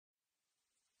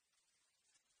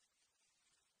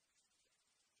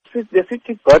The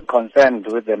city got concerned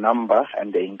with the number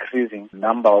and the increasing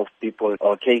number of people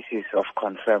or cases of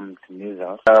confirmed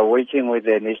measles. Working with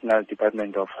the National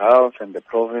Department of Health and the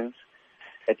province,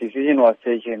 a decision was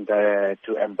taken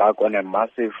to embark on a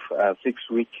massive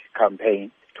 6-week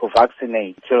campaign to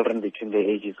vaccinate children between the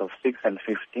ages of 6 and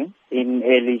 15 in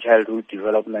early childhood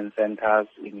development centers,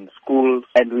 in schools,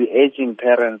 and we're urging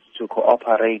parents to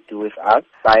cooperate with us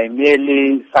by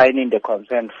merely signing the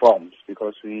consent forms,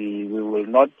 because we will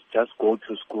not just go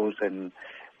to schools and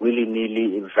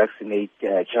willy-nilly vaccinate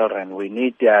children. We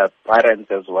need their parents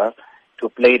as well to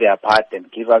play their part and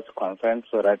give us consent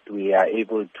so that we are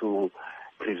able to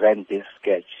prevent this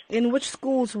scourge. In which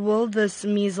schools will this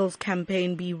measles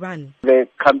campaign be run? The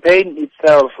campaign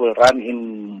itself will run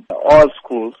in all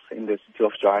schools in the city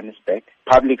of Johannesburg,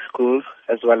 public schools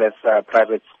as well as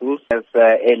private schools, as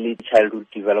early childhood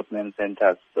development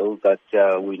centers, those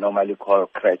that we normally call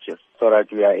creches, so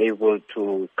that we are able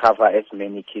to cover as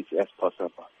many kids as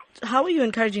possible. How are you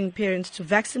encouraging parents to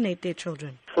vaccinate their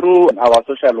children? Through our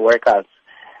social workers,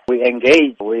 we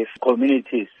engage with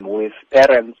communities, with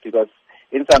parents, because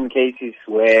in some cases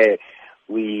where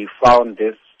we found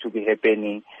this to be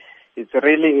happening, it's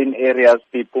really in areas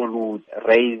people would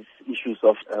raise issues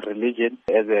of religion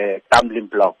as a stumbling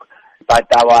block. But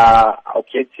our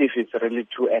objective is really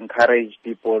to encourage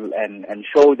people and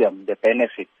show them the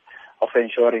benefits of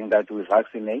ensuring that we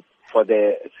vaccinate for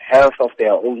the health of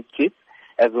their own kids,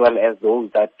 as well as those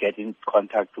that get in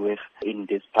contact with in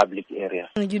this public area.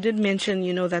 You did mention,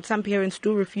 that some parents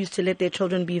do refuse to let their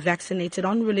children be vaccinated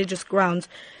on religious grounds.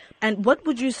 And what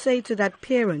would you say to that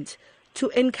parent to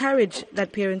encourage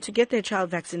that parent to get their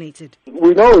child vaccinated?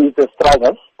 We know it's a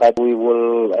struggle, but we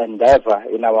will endeavor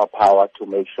in our power to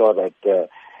make sure that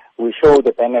we show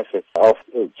the benefits of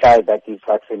a child that is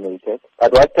vaccinated.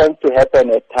 But what tends to happen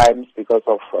at times because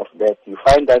of that, you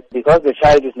find that because the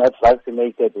child is not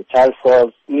vaccinated, the child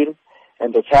falls ill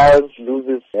and the child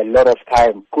loses a lot of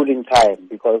time, cooling time,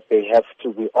 because they have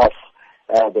to be off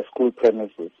the school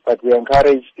premises. But we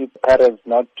encourage parents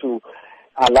not to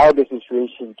allow the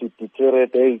situation to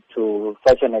deteriorate to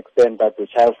such an extent that the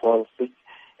child falls sick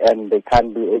and they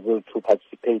can't be able to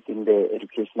participate in the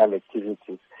educational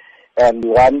activities. And we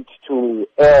want to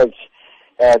urge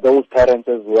those parents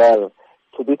as well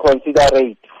to be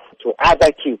considerate to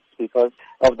other kids because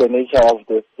of the nature of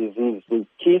this disease. The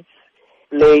kids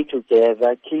play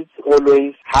together, kids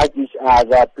always hug each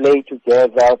other, play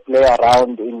together, play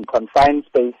around in confined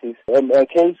spaces. And a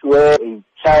case where a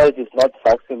child is not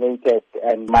vaccinated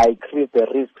and might increase the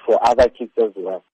risk for other kids as well.